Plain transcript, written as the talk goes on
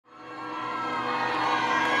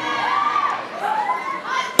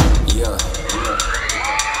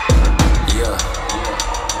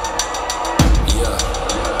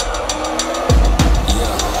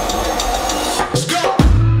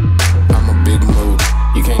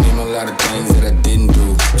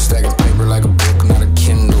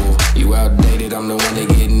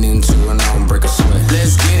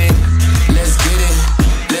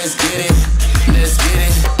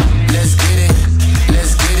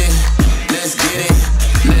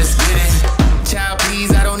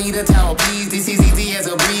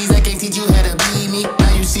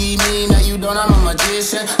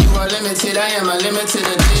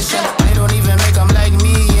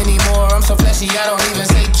See, I don't even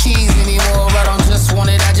say keys anymore. I don't just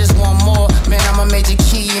want it, I just want more. Man, I'm a major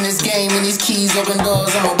key in this game, and these keys open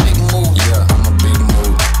doors. I'm a big move. Yeah, I'm a big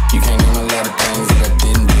move. You can't name a lot of things that I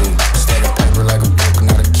didn't do. Stack of paper like a book,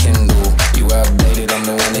 not a Kindle. You outdated, I'm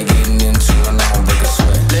the one they getting into, and I don't break a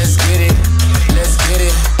sweat. Let's get it, let's get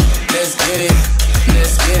it, let's get it,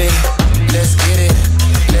 let's get it, let's get it,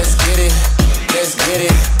 let's get it, let's get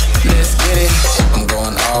it, let's get it. I'm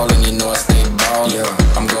going all and you know I stay ballin'. Yeah.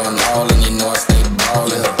 I'm going all and you know I stay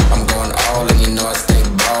ballin'. Yeah. I'm going all and you know I stay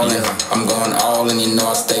ballin'. Yeah. I'm going all and you know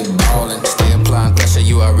I stay ballin'. Stay applying pressure,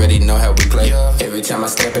 you already know how we play. Yeah. Every time I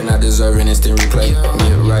step in, I deserve an instant replay. Yeah.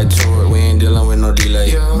 Get right to it, we ain't dealing with no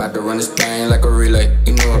delay. Yeah. About to run this thing like a relay.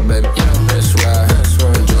 You know it, baby. Yeah. Let's ride,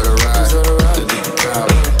 enjoy the ride. Look at the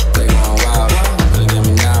crowd, they going wild. Look at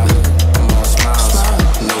me now, I'm on smiles,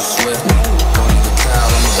 no sweat. Don't need the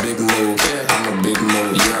crowd, I'm a big move. I'm a big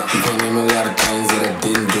move. Yeah. You can't name a lot of things that I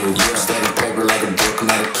didn't do. Yeah. Stack of paper like a book,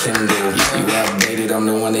 not a Kindle. Yeah. You outdated, I'm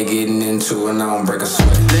the one they getting into, and I don't break a sweat.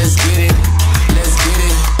 Let's get it, let's get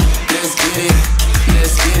it, let's get it,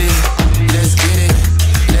 let's get it, let's get it,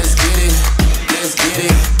 let's get it, let's get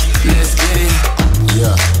it, let's get it.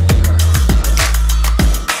 Yeah.